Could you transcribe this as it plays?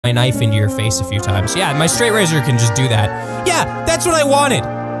my knife into your face a few times. Yeah, my straight razor can just do that. Yeah, that's what I wanted,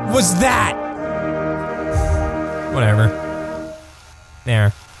 was that. Whatever.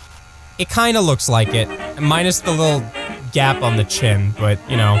 There. It kinda looks like it, minus the little gap on the chin, but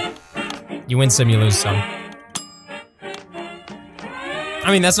you know, you win some, you lose some. I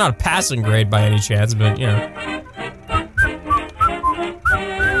mean, that's not a passing grade by any chance, but you know.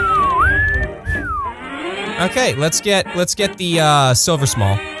 Okay, let's get the silver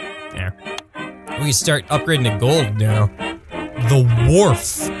small. There. We can start upgrading to gold now. The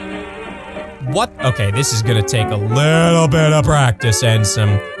wharf. What? Okay, this is gonna take a little bit of practice and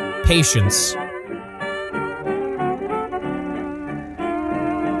some patience.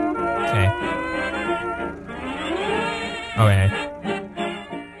 Okay. Okay.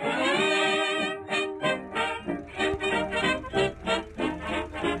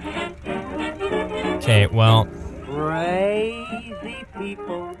 Okay, well. Crazy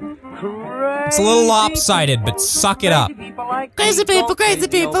people, crazy it's a little lopsided, but suck it up. Crazy people,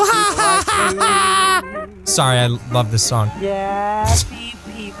 ha ha ha ha! Sorry, I love this song. Happy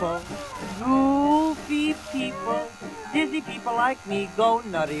people, goofy people, dizzy people like me go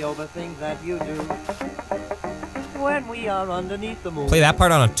nutty over things that you do. When we are underneath the moon. Play that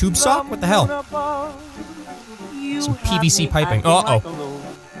part on a tube sock? What the hell? Some PVC piping. Uh-oh.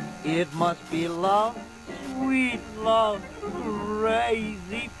 It must be love, sweet love,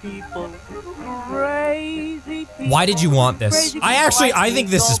 crazy people, crazy people. Why did you want this? I think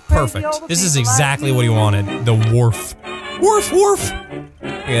this is perfect. This is exactly what he wanted. The wharf. Wharf, wharf! Look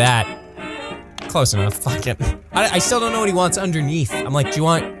at that. Close enough, fuck it. I still don't know what he wants underneath. I'm like, do you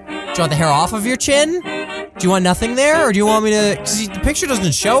want the hair off of your chin? Do you want nothing there, or do you want me to, 'cause the picture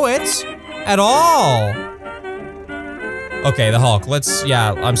doesn't show it at all. Okay, the Hulk,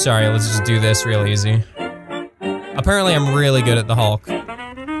 yeah, I'm sorry, let's just do this real easy. Apparently I'm really good at the Hulk.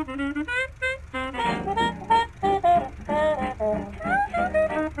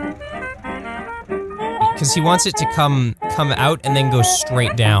 Because he wants it to come out and then go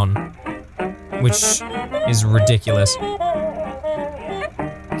straight down. Which is ridiculous.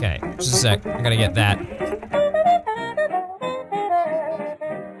 Okay, just a sec, I gotta get that.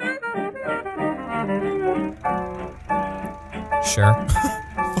 Sure.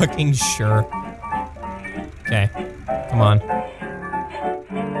 Fucking sure. Okay. Come on.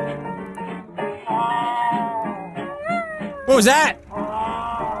 What was that?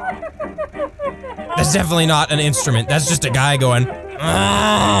 That's definitely not an instrument. That's just a guy going.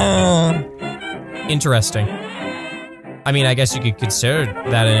 Interesting. I mean, I guess you could consider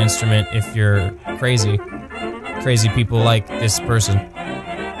that an instrument if you're crazy. Crazy people like this person.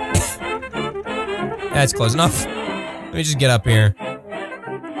 That's close enough. Let me just get up here.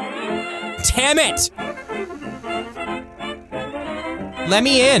 Damn it! Let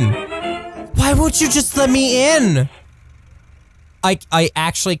me in. Why won't you just let me in? I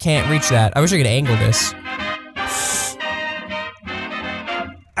actually can't reach that. I wish I could angle this.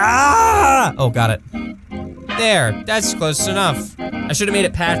 Ah! Oh, got it. There, that's close enough. I should have made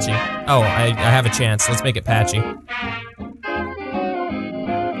it patchy. Oh, I have a chance. Let's make it patchy.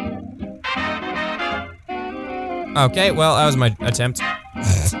 Okay, well, that was my attempt.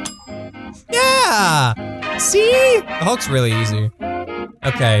 Yeah! See? The Hulk's really easy.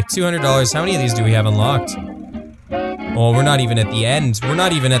 Okay, $200. How many of these do we have unlocked? Oh, we're not even at the end. We're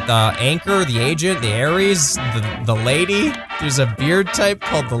not even at the anchor, the agent, the Ares, the lady. There's a beard type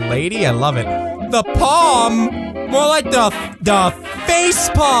called the lady. I love it. The palm? More like the face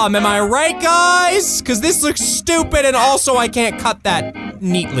palm. Am I right, guys? Because this looks stupid, and also I can't cut that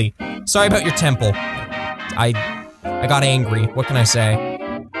neatly. Sorry about your temple. I got angry. What can I say?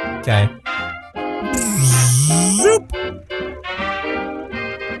 Okay. Zoop.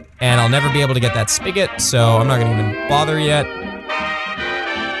 And I'll never be able to get that spigot, so I'm not gonna even bother yet.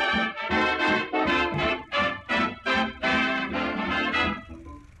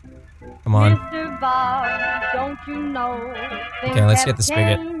 Come on. Okay, let's get the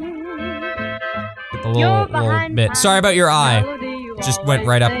spigot. Get the little bit. Sorry about your eye. Just went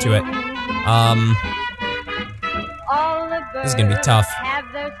right up to it. This is gonna be tough.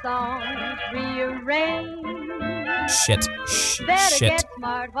 Shit. Shit.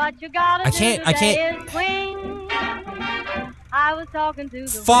 I can't.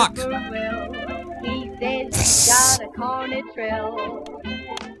 Fuck.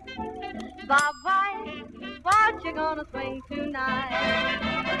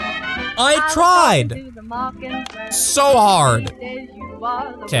 I tried so hard.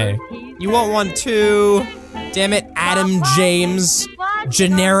 Okay, you want one too? Damn it, Adam James.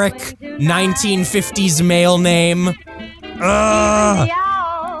 Generic 1950s male name. Ugh.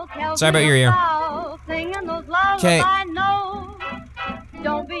 Sorry about your ear. Okay.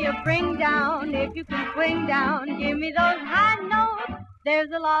 Don't be a bring down if you can swing down. Give me those high notes.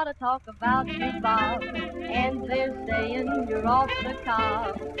 There's a lot of talk about you, Bob, and they're saying you're off the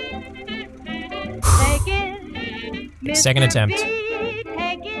cob. Take it, Mr. Second attempt. B,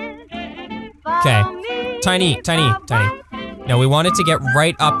 take it. Okay. Tiny. No, we want it to get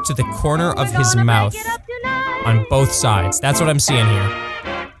right up to the corner of his mouth on both sides. That's what I'm seeing here.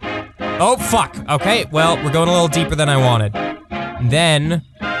 Oh, fuck. Okay, well, we're going a little deeper than I wanted. Then,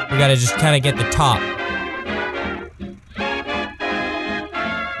 we gotta just kind of get the top.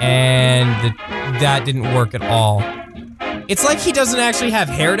 And that didn't work at all. It's like he doesn't actually have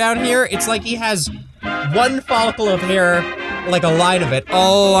hair down here. It's like he has one follicle of hair, like a line of it,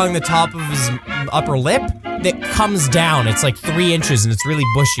 all along the top of his upper lip that comes down. It's like 3 inches and it's really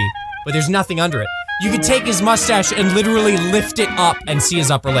bushy, but there's nothing under it. You could take his mustache and literally lift it up and see his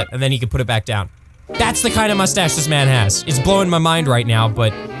upper lip, and then he could put it back down. That's the kind of mustache this man has. It's blowing my mind right now,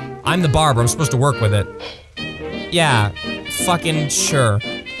 but I'm the barber. I'm supposed to work with it. Yeah, fucking sure.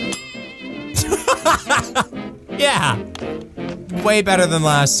 Yeah. Way better than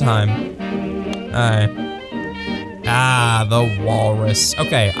last time. Alright. Ah, the walrus.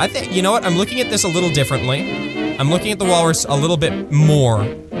 Okay, I think, you know what? I'm looking at this a little differently. I'm looking at the walrus a little bit more.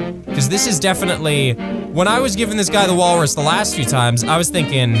 Because this is definitely, when I was giving this guy the walrus the last few times, I was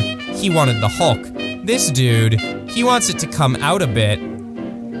thinking he wanted the Hulk. This dude, he wants it to come out a bit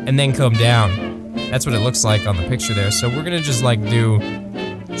and then come down. That's what it looks like on the picture there. So we're gonna just like do,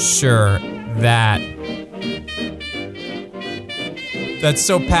 sure, that. That's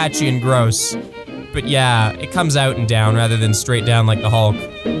so patchy and gross. But yeah, it comes out and down rather than straight down like the Hulk,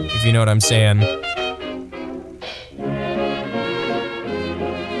 if you know what I'm saying.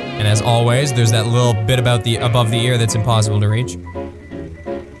 And as always, there's that little bit above the ear that's impossible to reach.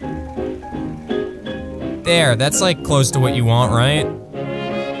 There, that's like close to what you want, right?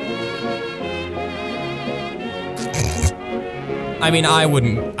 I mean, I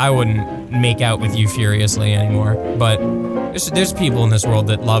wouldn't make out with you furiously anymore, but there's people in this world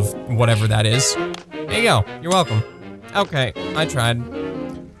that love whatever that is. There you go, you're welcome. Okay, I tried.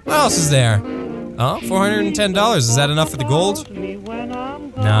 What else is there? Oh, $410, is that enough for the gold?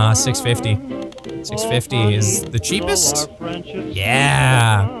 Nah, $650. $650 is the cheapest?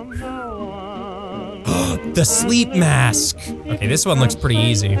 Yeah. The sleep mask. Okay, this one looks pretty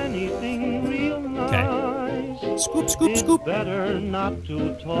easy. Okay. Scoop, scoop, scoop. Better not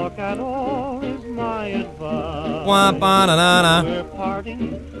to talk at all is my advice. Wah, ba, na, na, na. We're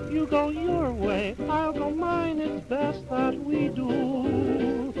parting. You go your way, I'll go mine. It's best that we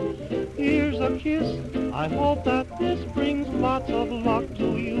do. Here's a kiss. I hope that this brings lots of luck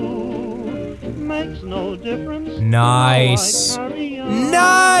to you. Makes no difference. Nice.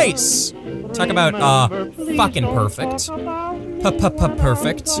 Nice. Talk about fucking perfect.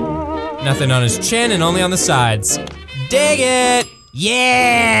 Perfect. Nothing on his chin and only on the sides. Dig it.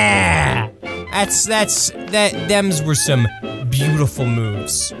 Yeah. Them's were some beautiful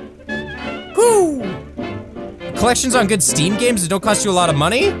moves. Woo. Collections on good Steam games that don't cost you a lot of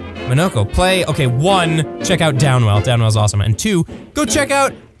money? Minoko, play, okay, 1, check out Downwell. Downwell's awesome. And 2, go check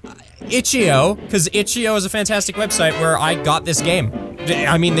out Itch.io, because Itch.io is a fantastic website where I got this game.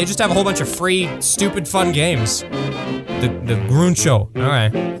 I mean, they just have a whole bunch of free, stupid, fun games. The Gruncho,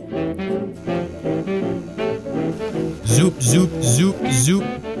 alright. Zoop, zoop, zoop, zoop.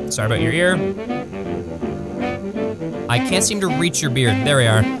 Sorry about your ear. I can't seem to reach your beard. There we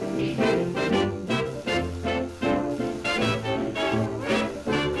are.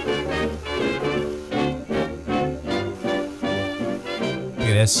 Look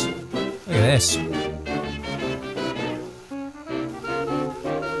at this. Look at this.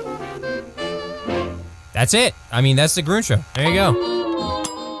 That's it. I mean, that's the Gruncho. There you go.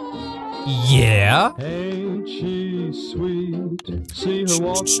 Yeah. Ain't she sweet? See her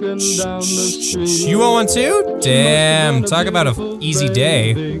walking down the street. You want one too? Damn. Talk about an easy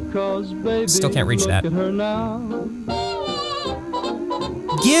day. Still can't reach that.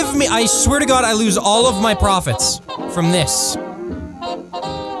 Give me, I swear to God, I lose all of my profits from this.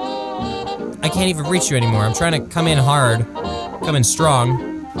 I can't even reach you anymore. I'm trying to come in hard, come in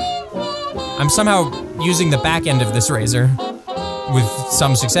strong. I'm somehow using the back end of this razor with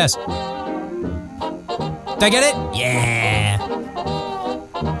some success. Did I get it? Yeah.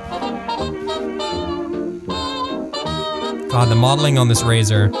 God, the modeling on this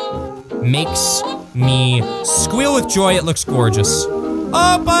razor makes me squeal with joy. It looks gorgeous.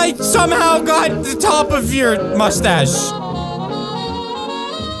 Oh, I somehow got the top of your mustache.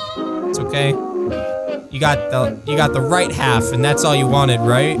 It's okay. You got the right half, and that's all you wanted,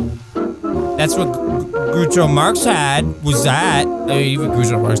 right? That's what Groucho Marx had, was that. Even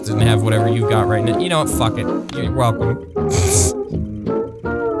Groucho Marx didn't have whatever you got right now. You know what, fuck it. You're welcome.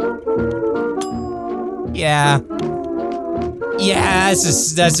 Yeah. Yeah,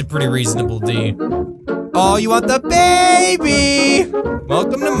 that's a pretty reasonable D. Oh, you want the baby!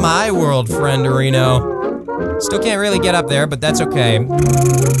 Welcome to my world, friend Reno. Still can't really get up there, but that's okay.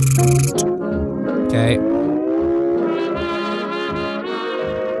 Okay.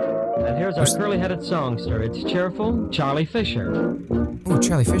 And here's our curly-headed songster. It's cheerful Charlie Fisher. Oh,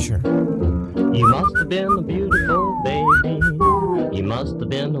 Charlie Fisher. You must have been a beautiful baby. You must have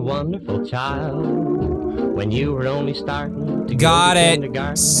been a wonderful child. When you were only starting to got go to it.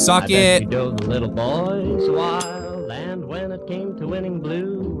 kindergarten, Suck I bet it. You drove the little boys wild, and when it came to winning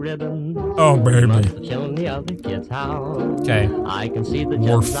blue ribbons, Oh, baby. you must have shown the other kids how. Okay. I can see the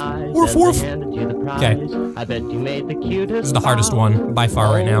Woof. judge's eyes Woof, as woof. they handed you the prize. Okay. I bet you made the cutest. This is the hardest one by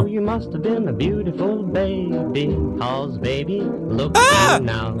far right now. Oh, you must have been a beautiful baby, 'cause baby, look Ah! at you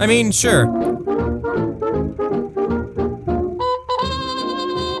now. I mean, sure.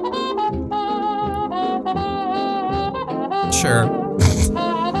 Sure.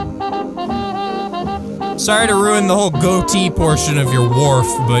 Sorry to ruin the whole goatee portion of your wharf,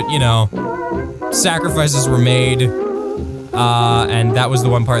 but you know, sacrifices were made, and that was the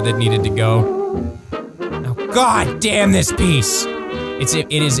one part that needed to go. Oh, God damn this piece!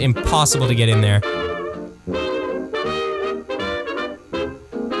 It is impossible to get in there.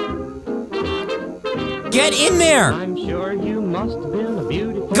 Get in there! I'm sure you must have been a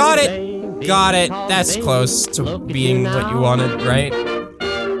beautiful Got it! baby, Got it. 'cause That's baby, close to look at being what you wanted, right?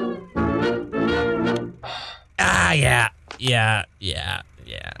 Ah, yeah.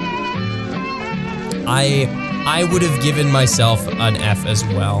 I would have given myself an F as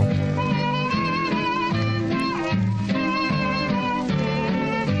well.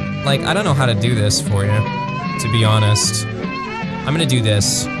 Like, I don't know how to do this for you, to be honest. I'm gonna do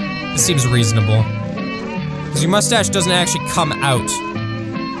this. This seems reasonable. Because your mustache doesn't actually come out.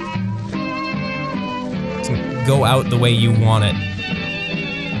 It doesn't go out the way you want it.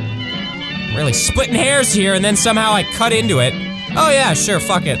 I'm really splitting hairs here, and then somehow I cut into it. Oh yeah, sure,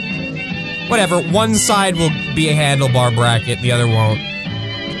 fuck it. Whatever, one side will be a handlebar bracket, the other won't.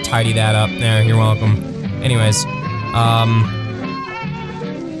 Tidy that up. There, you're welcome. Anyways,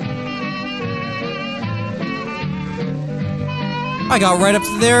 I got right up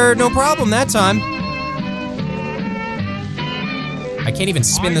to there, no problem that time. I can't even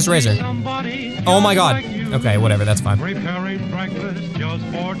spin this razor. Oh my god. Okay, whatever, that's fine.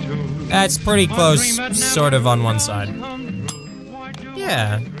 That's pretty close, sort of on one side.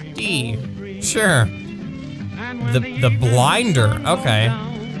 Yeah, D. Sure. The blinder, okay.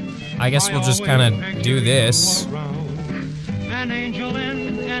 I guess we'll just kind of do this. An angel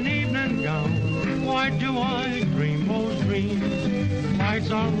in an evening gown. Why do I dream those dreams? Lights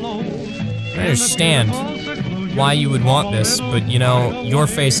are low. I understand why you would want this, but you know, your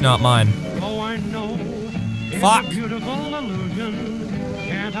face, not mine. Oh, I know. Fuck. Beautiful illusion.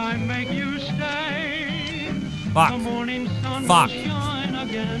 Can't I make you stay? Fuck. The morning sun Fuck. will shine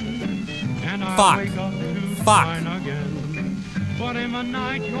again. And I Fuck. wake up to Fuck. find again. But in the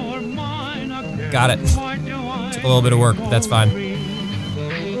night you're mine again. Got it. Why do I Took a little bit of work, but that's fine.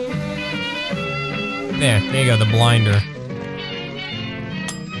 There you go, the blinder.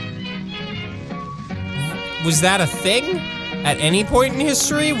 Was that a thing? At any point in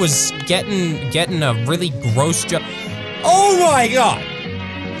history? Was getting a really gross job? Oh my god!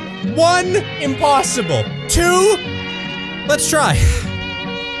 1, impossible. 2, let's try.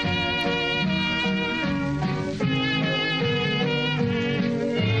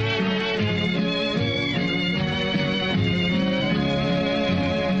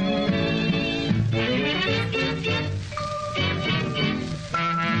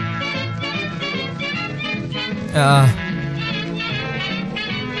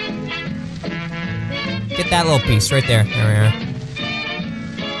 Get that little piece right there. There we are.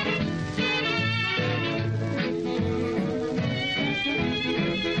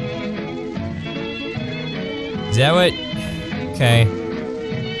 Is that what? Okay.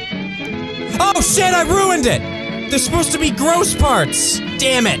 Oh shit, I ruined it! There's supposed to be gross parts!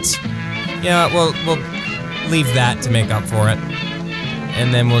 Damn it! Yeah, we'll leave that to make up for it.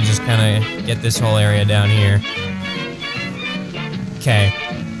 And then we'll just kind of get this whole area down here. Okay.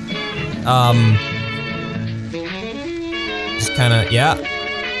 Just kind of, yeah.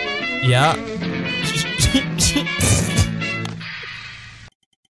 Yeah.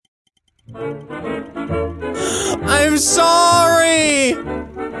 I'm sorry!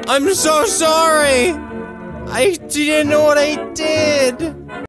 I'm so sorry! I didn't know what I did.